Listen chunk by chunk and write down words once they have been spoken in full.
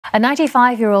A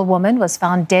 95-year-old woman was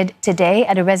found dead today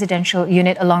at a residential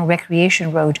unit along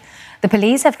Recreation Road. The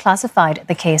police have classified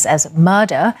the case as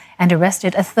murder and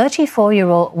arrested a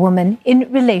 34-year-old woman in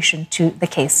relation to the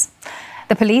case.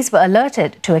 The police were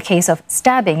alerted to a case of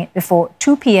stabbing before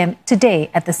 2 p.m. today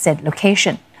at the said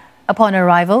location. Upon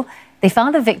arrival, they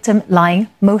found the victim lying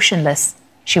motionless.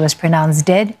 She was pronounced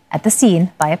dead at the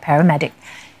scene by a paramedic.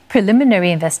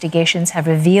 Preliminary investigations have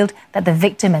revealed that the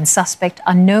victim and suspect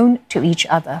are known to each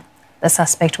other. The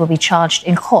suspect will be charged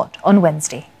in court on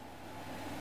Wednesday.